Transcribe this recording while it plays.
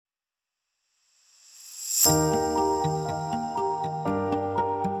Hello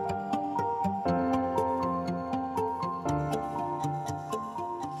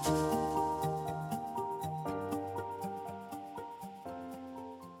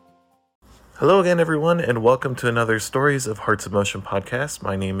again, everyone, and welcome to another Stories of Hearts in Motion podcast.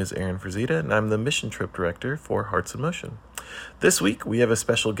 My name is Aaron Frazita, and I'm the Mission Trip Director for Hearts in Motion. This week, we have a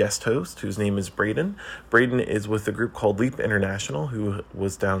special guest host whose name is Braden. Braden is with a group called Leap International, who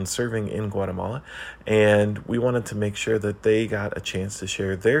was down serving in Guatemala, and we wanted to make sure that they got a chance to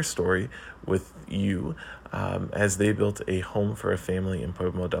share their story with you as they built a home for a family in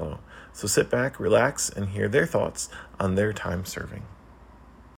Pueblo Modelo. So sit back, relax, and hear their thoughts on their time serving.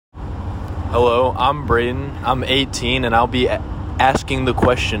 Hello, I'm Braden. I'm 18 and I'll be asking the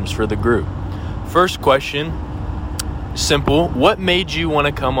questions for the group. First question, simple. What made you want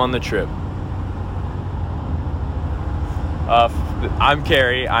to come on the trip? I'm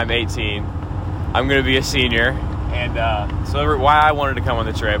Carrie. I'm 18. I'm going to be a senior. And so why I wanted to come on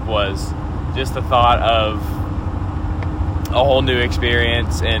the trip was just the thought of a whole new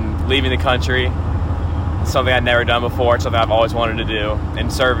experience and leaving the country. Something I'd never done before, something I've always wanted to do,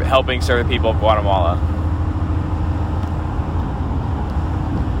 and helping serve the people of Guatemala.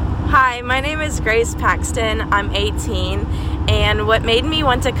 Hi, my name is Grace Paxton. I'm 18, and what made me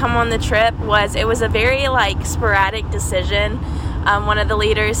want to come on the trip was it was a very sporadic decision. One of the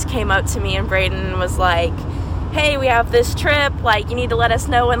leaders came up to me and Braden was like, "Hey, we have this trip. You need to let us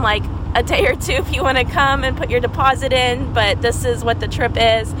know in a day or two if you want to come and put your deposit in. But this is what the trip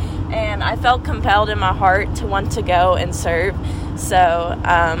is." And I felt compelled in my heart to want to go and serve. So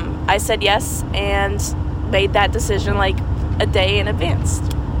I said yes and made that decision a day in advance.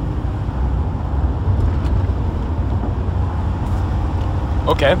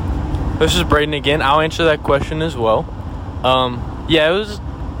 Okay, this is Braden again. I'll answer that question as well. It was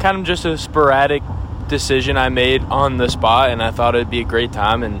kind of just a sporadic decision I made on the spot, and I thought it'd be a great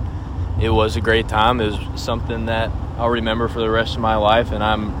time, and it was a great time. It was something that I'll remember for the rest of my life, and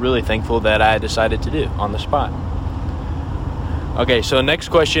I'm really thankful that I decided to do on the spot. Okay, so next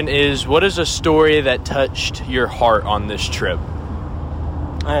question is, what is a story that touched your heart on this trip?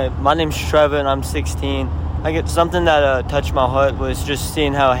 Hi, my name's Trevor, and I'm 16. Something that touched my heart was just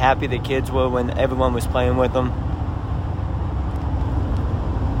seeing how happy the kids were when everyone was playing with them.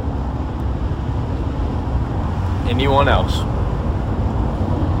 Anyone else?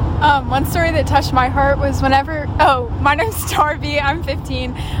 One story that touched my heart was my name's Darby, I'm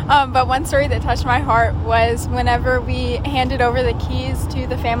 15, but one story that touched my heart was whenever we handed over the keys to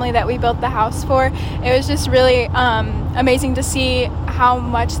the family that we built the house for. It was just really amazing to see how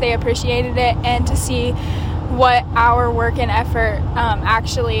much they appreciated it and to see what our work and effort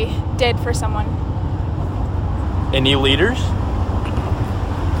actually did for someone. Any leaders?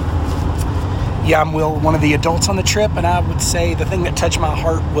 Yeah, I'm Will, one of the adults on the trip, and I would say the thing that touched my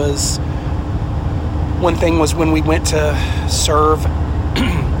heart was when we went to serve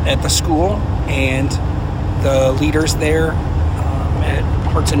at the school, and the leaders there at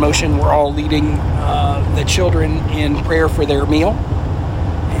Hearts in Motion were all leading the children in prayer for their meal.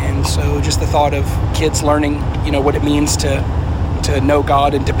 And so just the thought of kids learning, what it means to know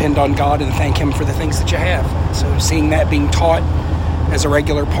God and depend on God and thank Him for the things that you have. So seeing that being taught as a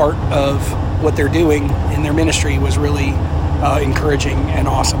regular part of what they're doing in their ministry was really encouraging and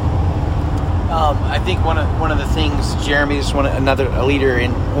awesome. I think one of the things, Jeremy is a leader,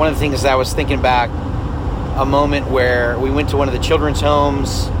 and one of the things that I was thinking back, a moment where we went to one of the children's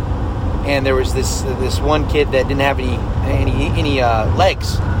homes, and there was this one kid that didn't have any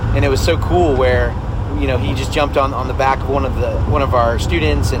legs, and it was so cool where he just jumped on the back of one of our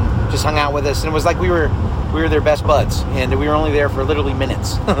students and just hung out with us, and it was like we were their best buds, and we were only there for literally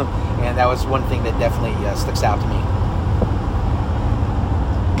minutes. And that was one thing that definitely sticks out to me.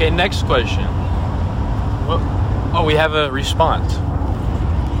 Okay, next question. We have a response.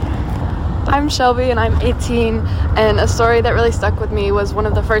 I'm Shelby and I'm 18, and a story that really stuck with me was one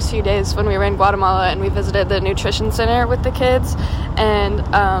of the first few days when we were in Guatemala and we visited the nutrition center with the kids, and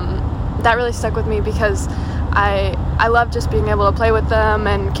that really stuck with me because I love just being able to play with them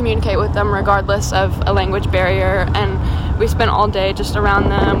and communicate with them regardless of a language barrier, and we spent all day just around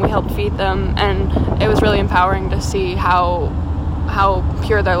them. We helped feed them, and it was really empowering to see how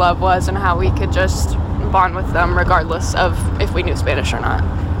pure their love was and how we could just bond with them regardless of if we knew Spanish or not.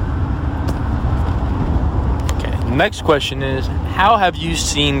 Okay, next question is, how have you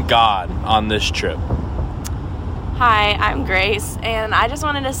seen God on this trip? Hi, I'm Grace, and I just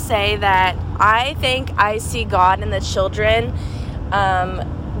wanted to say that I think I see God in the children.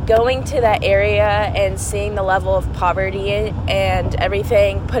 going to that area and seeing the level of poverty and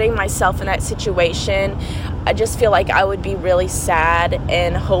everything, putting myself in that situation, I just feel like I would be really sad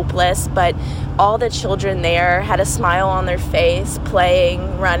and hopeless. But all the children there had a smile on their face,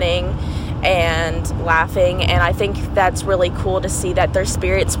 playing, running, and laughing. And I think that's really cool to see that their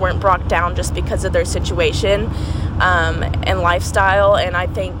spirits weren't brought down just because of their situation and lifestyle. And I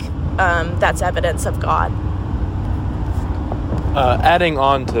think that's evidence of God. Adding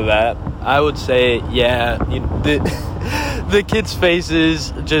on to that, I would say, the kids'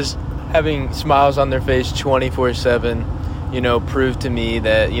 faces, just having smiles on their face 24/7, proved to me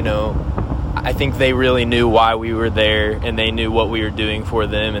that, I think they really knew why we were there, and they knew what we were doing for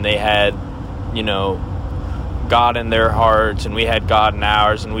them, and they had, God in their hearts, and we had God in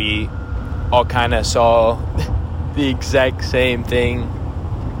ours, and we all kind of saw the exact same thing.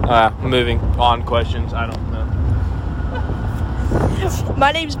 Moving on, questions, I don't know.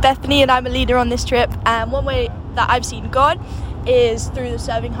 My name's Bethany and I'm a leader on this trip, and one way that I've seen God is through the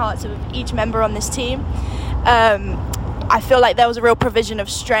serving hearts of each member on this team. I feel like there was a real provision of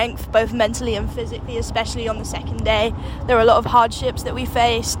strength, both mentally and physically, especially on the second day. There were a lot of hardships that we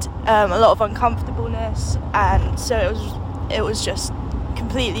faced, a lot of uncomfortableness, and so it was just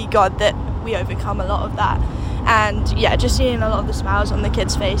completely God that we overcome a lot of that. And just seeing a lot of the smiles on the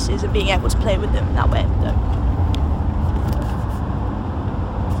kids' faces and being able to play with them in that way.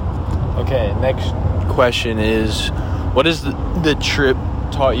 Okay, next question is, what has the trip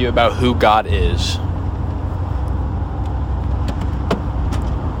taught you about who God is?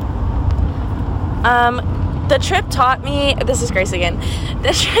 The trip taught me, this is Grace again,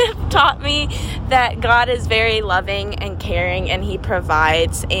 the trip taught me that God is very loving and caring, and He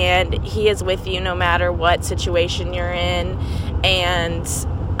provides, and He is with you no matter what situation you're in, and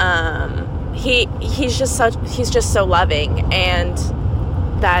He's just so loving, and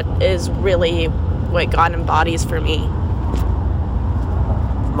that is really what God embodies for me.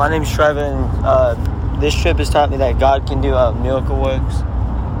 My name's Trevor, and this trip has taught me that God can do miracle works.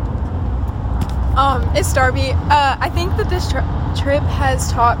 It's Darby. I think that this trip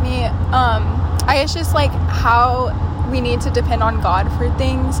has taught me, I guess, just like how we need to depend on God for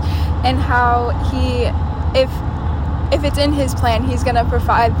things, and how if it's in His plan, He's gonna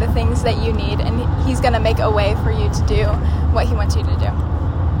provide the things that you need, and He's gonna make a way for you to do what He wants you to do.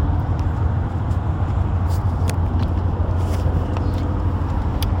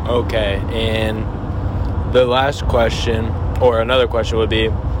 Okay, and the last question, or another question would be,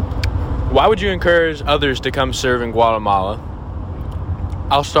 why would you encourage others to come serve in Guatemala?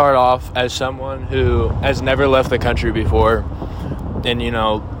 I'll start off as someone who has never left the country before, and,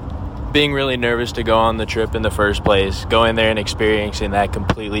 being really nervous to go on the trip in the first place. Going there and experiencing that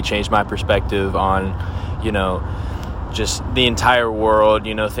completely changed my perspective on, just the entire world,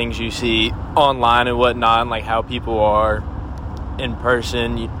 things you see online and whatnot, and like how people are in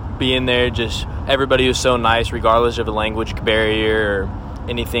person. Being there, just everybody was so nice, regardless of a language barrier or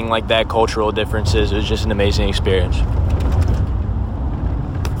anything like that, cultural differences. It was just an amazing experience.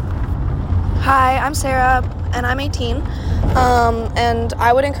 Hi, I'm Sarah, and I'm 18, and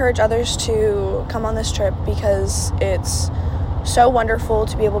I would encourage others to come on this trip because it's so wonderful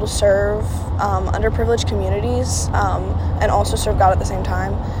to be able to serve underprivileged communities and also serve God at the same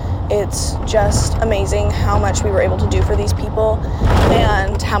time. It's just amazing how much we were able to do for these people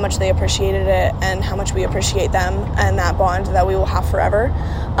and how much they appreciated it and how much we appreciate them and that bond that we will have forever.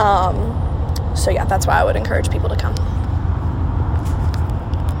 That's why I would encourage people to come.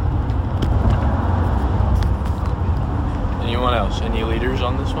 Anyone else? Any leaders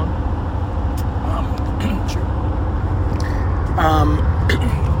on this one? Sure.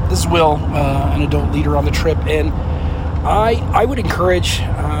 This is Will, an adult leader on the trip, and I would encourage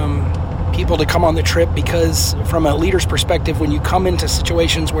people to come on the trip because from a leader's perspective, when you come into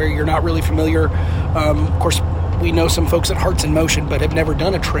situations where you're not really familiar, of course, we know some folks at Hearts in Motion but have never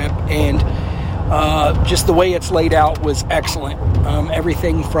done a trip, and just the way it's laid out was excellent.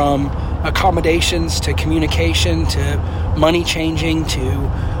 Everything from accommodations to communication to money changing to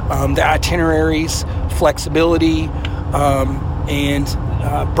the itineraries, flexibility, and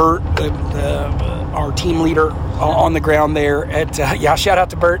Bert, our team leader on the ground there at shout out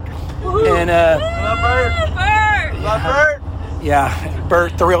to Bert. And love Bert. Love Bert. Yeah,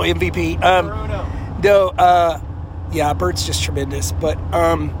 Bert, the real MVP. Bert's just tremendous. But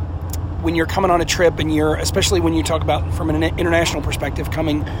when you're coming on a trip and especially when you talk about from an international perspective,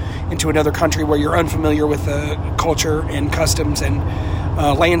 coming into another country where you're unfamiliar with the culture and customs and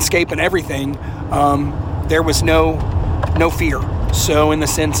landscape and everything, there was no fear. So in the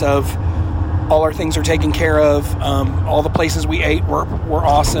sense of all our things are taken care of. All the places we ate were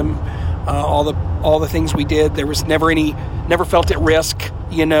awesome. All the things we did, there was never felt at risk,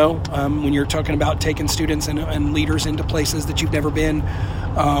 when you're talking about taking students and leaders into places that you've never been.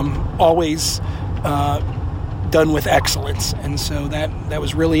 Always done with excellence, and so that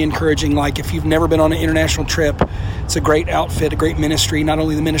was really encouraging. Like, if you've never been on an international trip, it's a great outfit, a great ministry. Not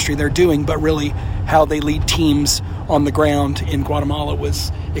only the ministry they're doing, but really how they lead teams on the ground in Guatemala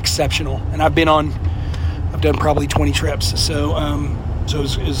was exceptional. And I've done probably 20 trips, so it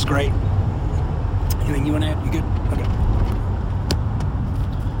was great. Anything you want to add? You good?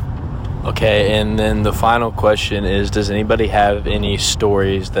 Okay, and then the final question is, does anybody have any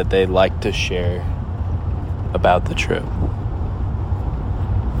stories that they'd like to share about the trip?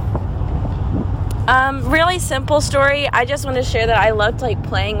 Really simple story. I just want to share that I loved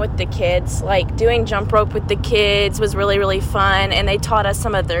playing with the kids. Doing jump rope with the kids was really, really fun, and they taught us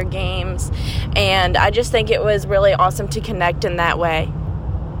some of their games, and I just think it was really awesome to connect in that way.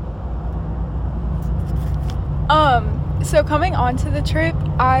 So coming onto the trip,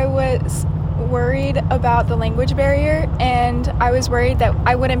 I was worried about the language barrier, and I was worried that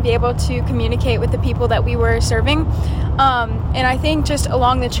I wouldn't be able to communicate with the people that we were serving. And I think just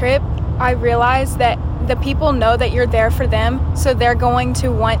along the trip, I realized that the people know that you're there for them, so they're going to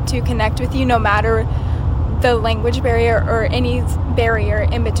want to connect with you no matter the language barrier or any barrier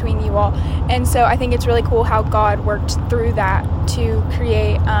in between you all. And so I think it's really cool how God worked through that to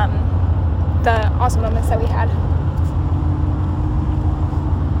create the awesome moments that we had.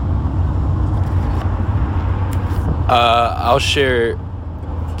 I'll share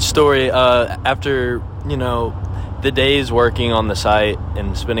story after the days working on the site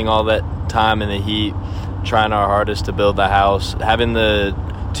and spending all that time in the heat, trying our hardest to build the house, having the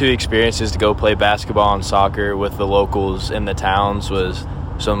 2 experiences to go play basketball and soccer with the locals in the towns was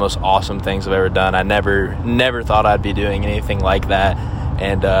some of the most awesome things I've ever done. I never thought I'd be doing anything like that,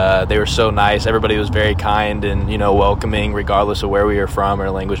 and they were so nice. Everybody was very kind and welcoming, regardless of where we were from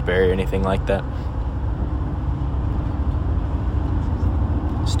or language barrier or anything like that.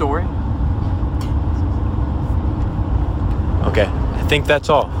 Story? Okay, I think that's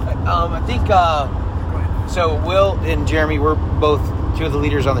all. I think so. Will and Jeremy were both 2 of the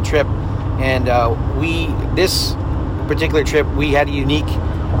leaders on the trip, and this particular trip we had a unique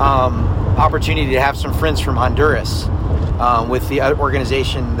opportunity to have some friends from Honduras with the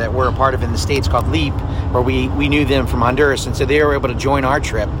organization that we're a part of in the States called LEAP, where we knew them from Honduras, and so they were able to join our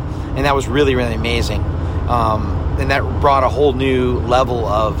trip, and that was really, really amazing. And that brought a whole new level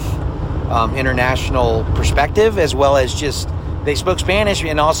of international perspective, as well as just they spoke Spanish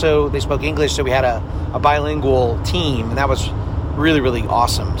and also they spoke English, so we had a bilingual team, and that was really, really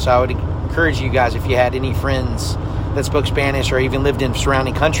awesome. So I would encourage you guys, if you had any friends that spoke Spanish or even lived in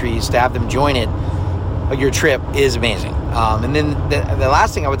surrounding countries, to have them join it. Your trip is amazing. And then the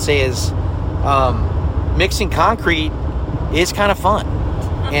last thing I would say is mixing concrete is kind of fun,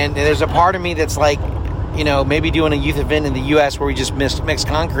 and there's a part of me that's like, maybe doing a youth event in the U.S. where we just mix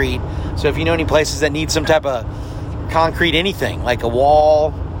concrete. So if you know any places that need some type of concrete anything, like a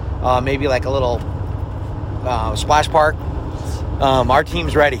wall, maybe like a little splash park, our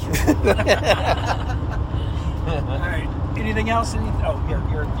team's ready. All right. Anything else?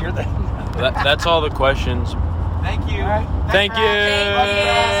 You're the... That's all the questions. Thank you. All right. Thank you.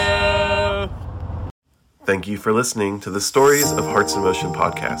 Thank you for listening to the Stories of Hearts in Motion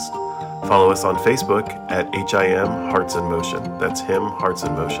podcast. Follow us on Facebook at HIM Hearts in Motion. That's him, Hearts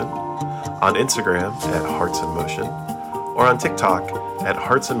in Motion. On Instagram at Hearts in Motion. Or on TikTok at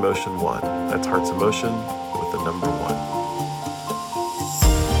Hearts in Motion 1. That's Hearts in Motion with the number 1.